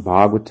quotes from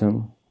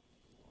Bhagavatam,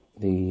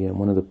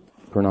 one of the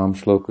pranam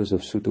shlokas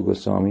of Sutta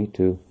Goswami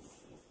to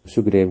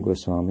Sukadeva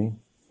Goswami.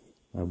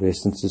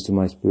 Obeisances to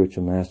my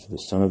spiritual master, the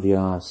son of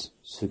Vyas,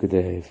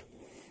 Sukadeva,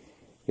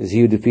 is he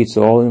who defeats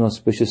all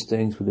inauspicious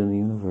things within the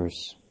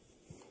universe.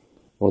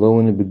 Although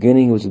in the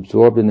beginning he was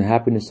absorbed in the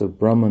happiness of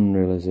Brahman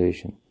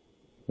realization,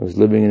 he was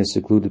living in a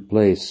secluded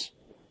place,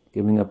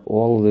 giving up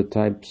all of the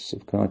types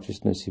of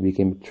consciousness, he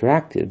became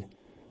attracted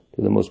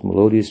to the most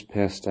melodious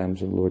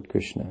pastimes of Lord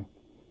Krishna.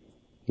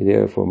 He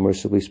therefore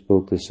mercifully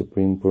spoke the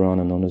supreme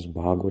Purana known as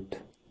Bhagavat,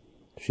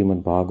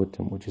 Srimad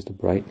Bhagavatam, which is the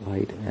bright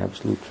light and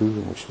absolute truth,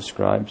 and which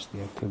describes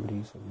the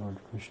activities of Lord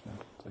Krishna.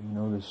 So you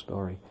know this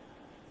story.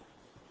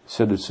 It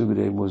said that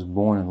Sukadeva was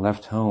born and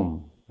left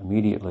home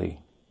immediately,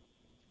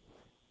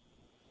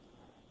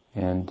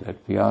 and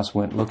that Vyas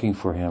went looking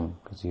for him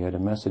because he had a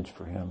message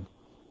for him.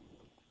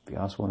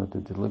 Vyas wanted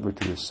to deliver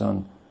to his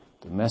son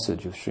the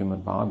message of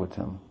Srimad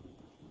Bhagavatam,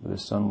 but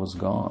his son was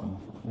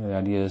gone. The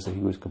idea is that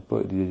he was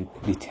completely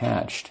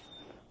detached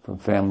from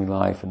family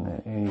life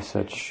and any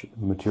such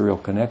material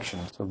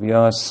connections. So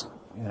Vyas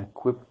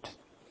equipped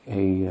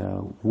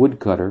a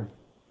woodcutter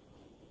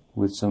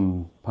with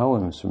some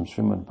poems from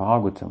Srimad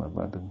Bhagavatam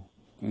about the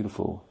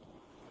beautiful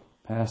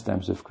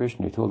pastimes of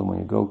Krishna. He told him, when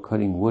you go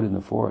cutting wood in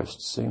the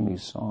forest, sing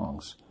these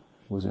songs.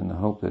 It was in the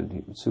hope that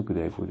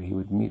Sukadeva he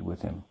would meet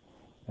with him.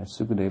 And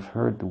Sukadeva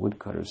heard the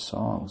woodcutter's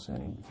songs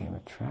and he became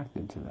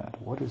attracted to that.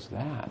 What is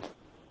that?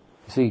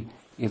 You see,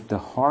 if the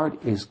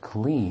heart is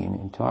clean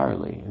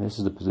entirely, and this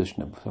is the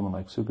position of someone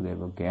like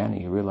Sukadeva,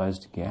 Gyani, a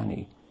realized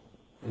Gyani,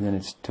 and then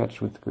it's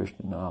touched with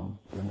Krishna Nam,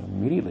 then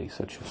immediately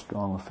such a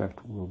strong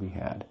effect will be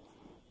had.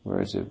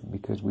 Whereas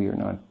because we are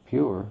not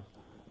pure,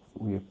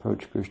 we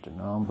approach Krishna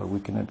Nam, but we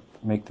cannot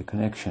make the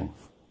connection.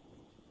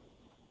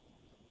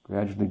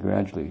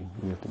 Gradually,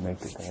 we have to make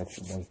the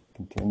connection by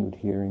continued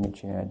hearing and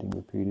chanting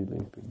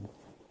repeatedly.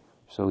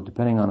 So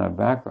depending on our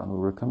background, where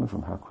we're coming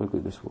from, how quickly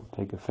this will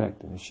take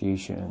effect,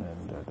 initiation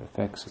and the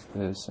effects of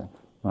this. And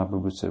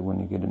Mahaprabhu said when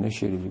you get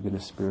initiated, you get a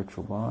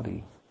spiritual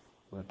body.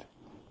 But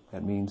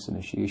that means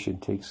initiation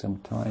takes some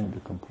time to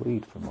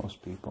complete for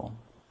most people.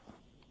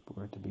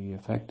 For it to be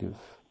effective,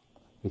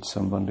 it's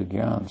sambandha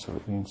gyan, so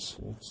it means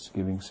it's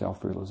giving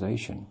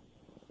self-realization.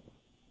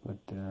 But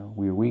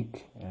we're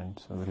weak, and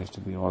so it has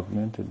to be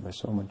augmented by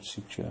so much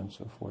siksha and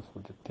so forth for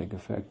it to take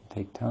effect and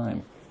take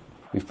time.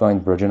 We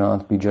find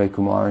Brajanath, Vijay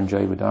Kumar, and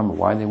Jayavadharma,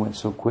 why they went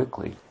so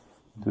quickly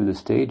through the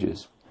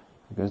stages.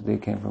 Because they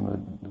came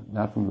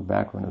not from a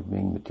background of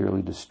being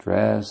materially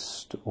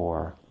distressed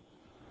or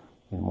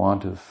in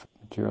want of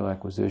material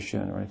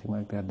acquisition or anything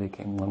like that.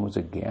 One was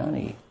a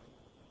jnani,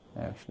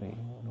 actually.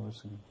 One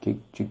was a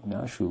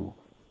jignashu,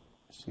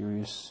 a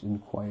serious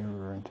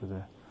inquirer into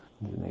the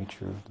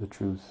nature of the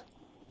truth.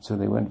 So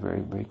they went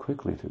very, very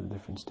quickly through the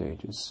different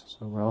stages.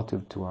 So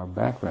relative to our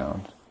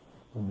background,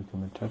 when we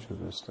come in touch with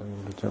this, they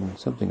will determine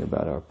something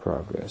about our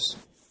progress.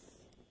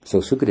 So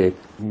Sukadev,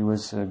 he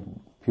was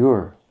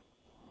pure.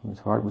 His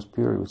heart was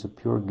pure. He was a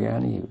pure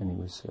jnani, and he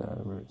was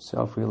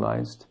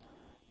self-realized,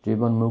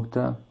 jivan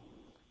mukta.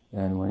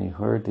 And when he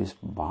heard this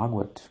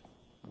Bhagavad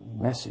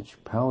message,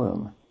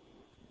 poem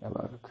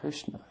about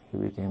Krishna, he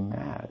became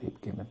mad. He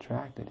became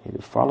attracted. He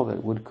would follow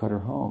that woodcutter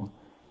home.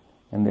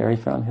 And there he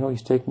found,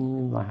 he's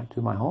taking me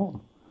to my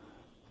home,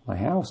 my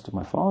house, to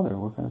my father.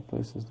 What kind of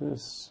place is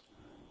this?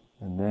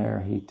 And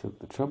there he took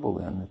the trouble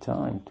then, the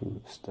time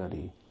to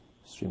study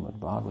Srimad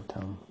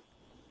Bhagavatam.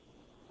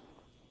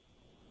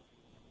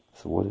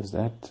 So what is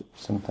that?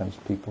 Sometimes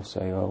people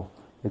say,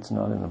 it's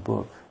not in the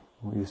book.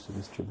 We used to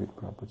distribute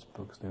Prabhupada's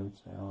books. They would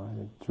say,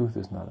 the truth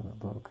is not in the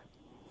book.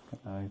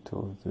 And I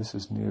told them, this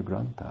is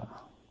Nirgrantha.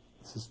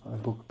 This is a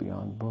book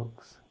beyond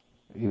books.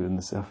 Even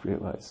the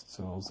self-realized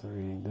souls are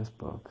reading this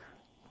book.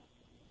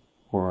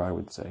 Or I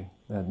would say,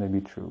 that may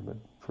be true, but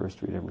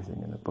first read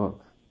everything in the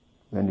book.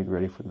 Then you get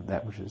ready for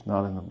that which is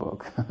not in the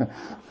book.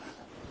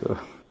 So,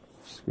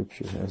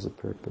 Scripture has a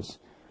purpose.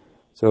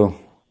 So,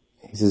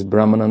 he says,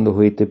 Brahmananda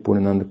huite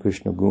Purnananda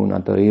Krishna gun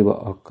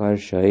atariva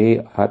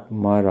akarshaye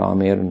atma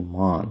ramer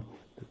man.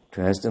 The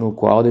transcendental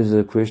qualities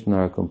of Krishna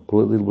are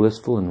completely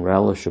blissful and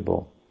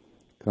relishable.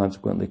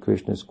 Consequently,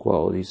 Krishna's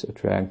qualities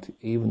attract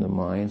even the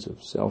minds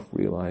of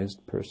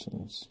self-realized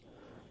persons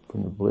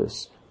from the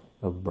bliss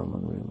of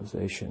Brahman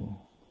realization.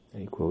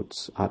 And he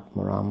quotes,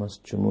 Atmaramas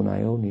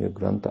chamunayo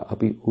niyagranta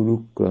api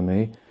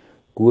urukrame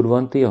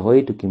kurvanti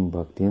ahoitu kim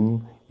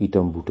bhaktim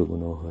itam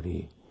bhutaguno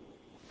hari.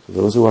 So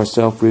those who are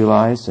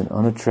self-realized and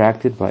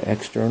unattracted by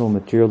external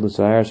material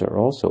desires are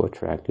also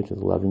attracted to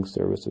the loving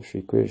service of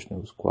Sri Krishna,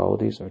 whose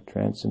qualities are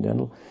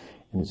transcendental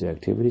and his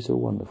activities are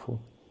wonderful.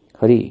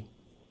 Hari,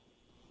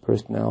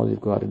 personality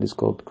of God, it is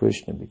called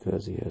Krishna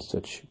because he has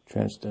such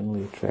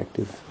transcendently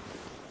attractive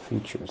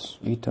features.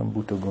 Itam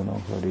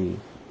bhutaguno hari.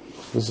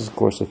 This is, of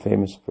course, a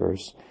famous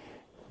verse.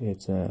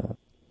 It's a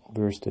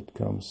verse that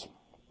comes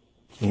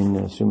in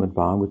Srimad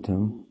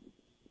Bhagavatam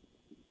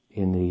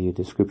in the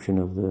description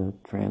of the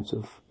trance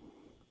of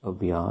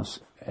Vyas.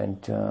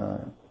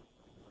 And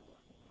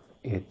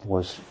it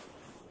was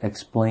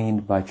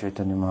explained by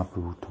Caitanya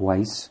Mahaprabhu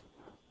twice,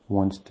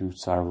 once to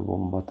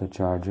Sarvabhauma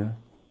Bhattacharya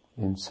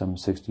in some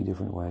 60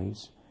 different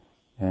ways,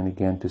 and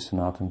again to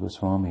Sanatana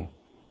Goswami.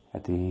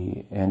 At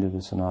the end of the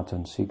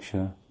Sanatana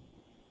Siksha,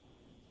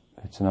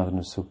 Sanatana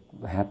was so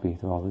happy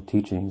with all the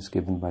teachings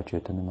given by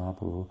Caitanya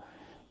Mahaprabhu,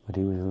 but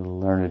he was a little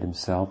learned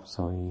himself,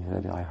 so he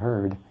said, I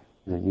heard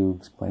that you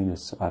explained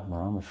this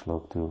Atmarama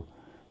Shlok to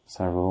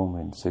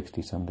Sarvabhauma in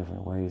 60 some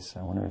different ways.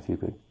 I wonder if you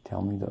could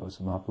tell me those.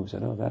 And Mahaprabhu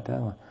said, that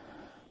time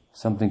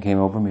something came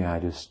over me, I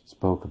just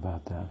spoke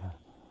about that.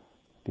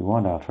 If you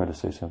want, I'll try to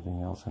say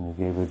something else. And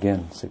he gave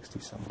again 60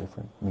 some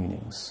different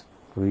meanings.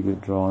 So he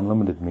could draw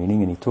unlimited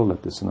meaning, and he told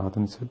that to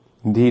Sanatana. He said,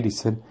 indeed, he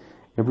said,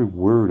 every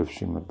word of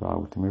Srimad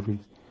Bhagavatam, every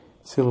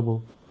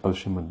syllable of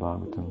Srimad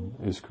Bhagavatam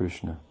is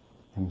Krishna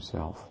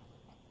himself.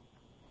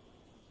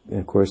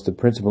 And of course, the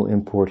principal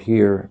import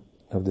here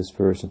of this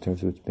verse, in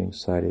terms of what's being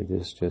cited,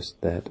 is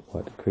just that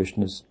what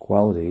Krishna's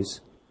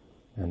qualities,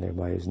 and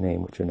thereby his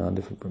name, which are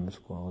non-different from his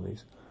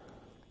qualities,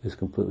 is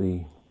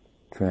completely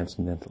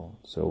transcendental.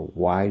 So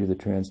why do the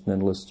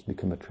transcendentalists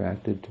become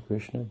attracted to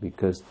Krishna?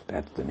 Because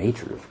that's the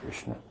nature of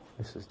Krishna.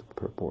 This is the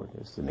purport.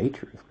 It's the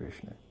nature of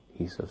Krishna.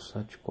 He's of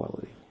such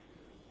quality.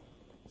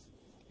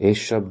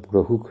 Esha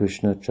Brahu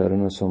Krishna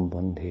Charana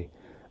Sambandhe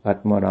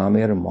Atma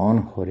Ramer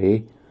Man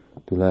Hore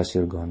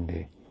Tulasir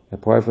Gandhe.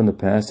 Apart from the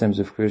pastimes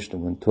of Krishna,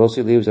 when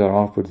tulsi leaves are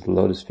offered to the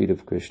lotus feet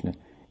of Krishna,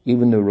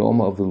 even the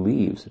aroma of the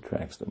leaves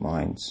attracts the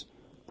minds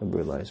of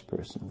realized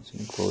persons.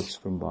 And he quotes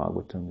from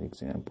Bhagavatam the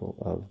example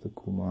of the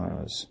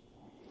Kumaras.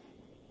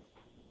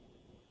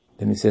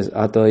 Then he says,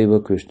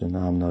 Ataiva Krishna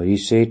Namna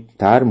Ishe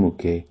Tar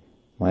Mukhe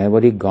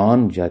Mayavadi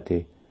gan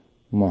jate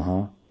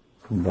maha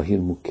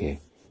bahirmukhe.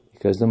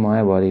 Because the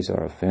Mayavadis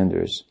are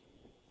offenders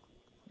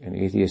and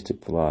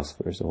atheistic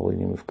philosophers, the holy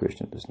name of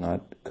Krishna does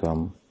not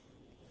come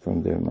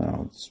from their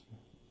mouths.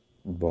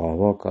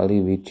 Bhava kali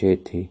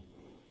vicheti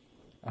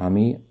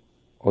ami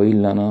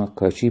oilana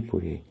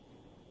kashipuri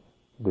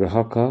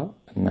grahaka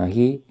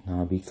nahi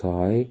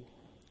nabikai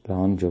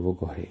lan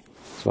javogore.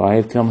 So I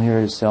have come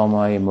here to sell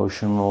my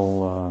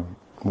emotional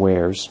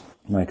wares,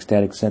 my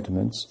ecstatic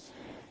sentiments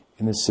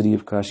in the city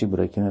of Kashi, but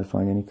I cannot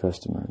find any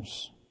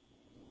customers.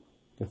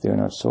 If they are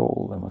not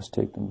sold, I must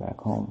take them back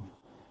home.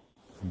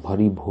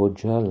 Bhari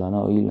bhoja lana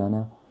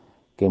oilana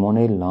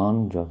kemone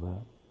lan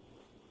java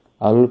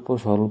alpo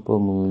shalpo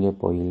mulya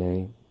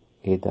poile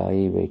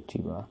etai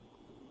vechiva.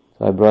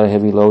 So I brought a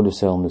heavy load to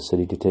sell in the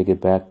city. To take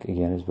it back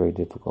again is very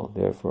difficult.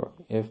 Therefore,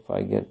 if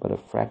I get but a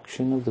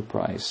fraction of the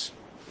price,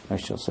 I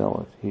shall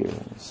sell it here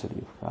in the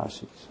city of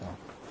Kashi. So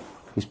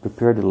he's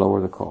prepared to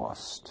lower the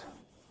cost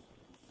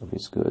of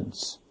his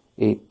goods.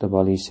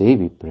 Etabali se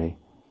vipre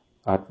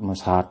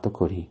atmasata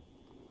kori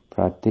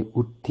prate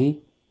utti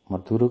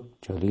maturuk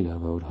jalila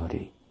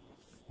gaudhari.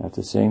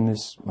 After saying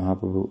this,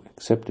 Mahaprabhu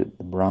accepted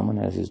the Brahman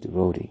as his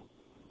devotee.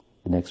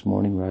 The next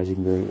morning,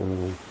 rising very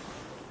early,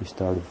 he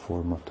started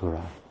for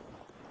Mathura.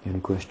 Any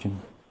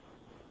question?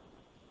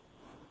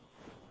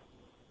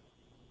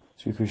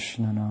 Sri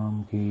Krishna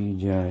Nam ki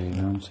jai,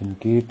 Nam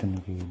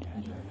Sankirtan ki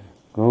jai,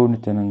 Gaur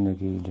Nityananda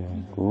ki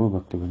jai, Gaur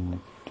Bhaktivinoda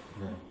ki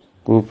jai,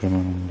 Gaur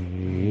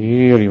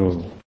Premanande Hari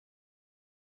Bol.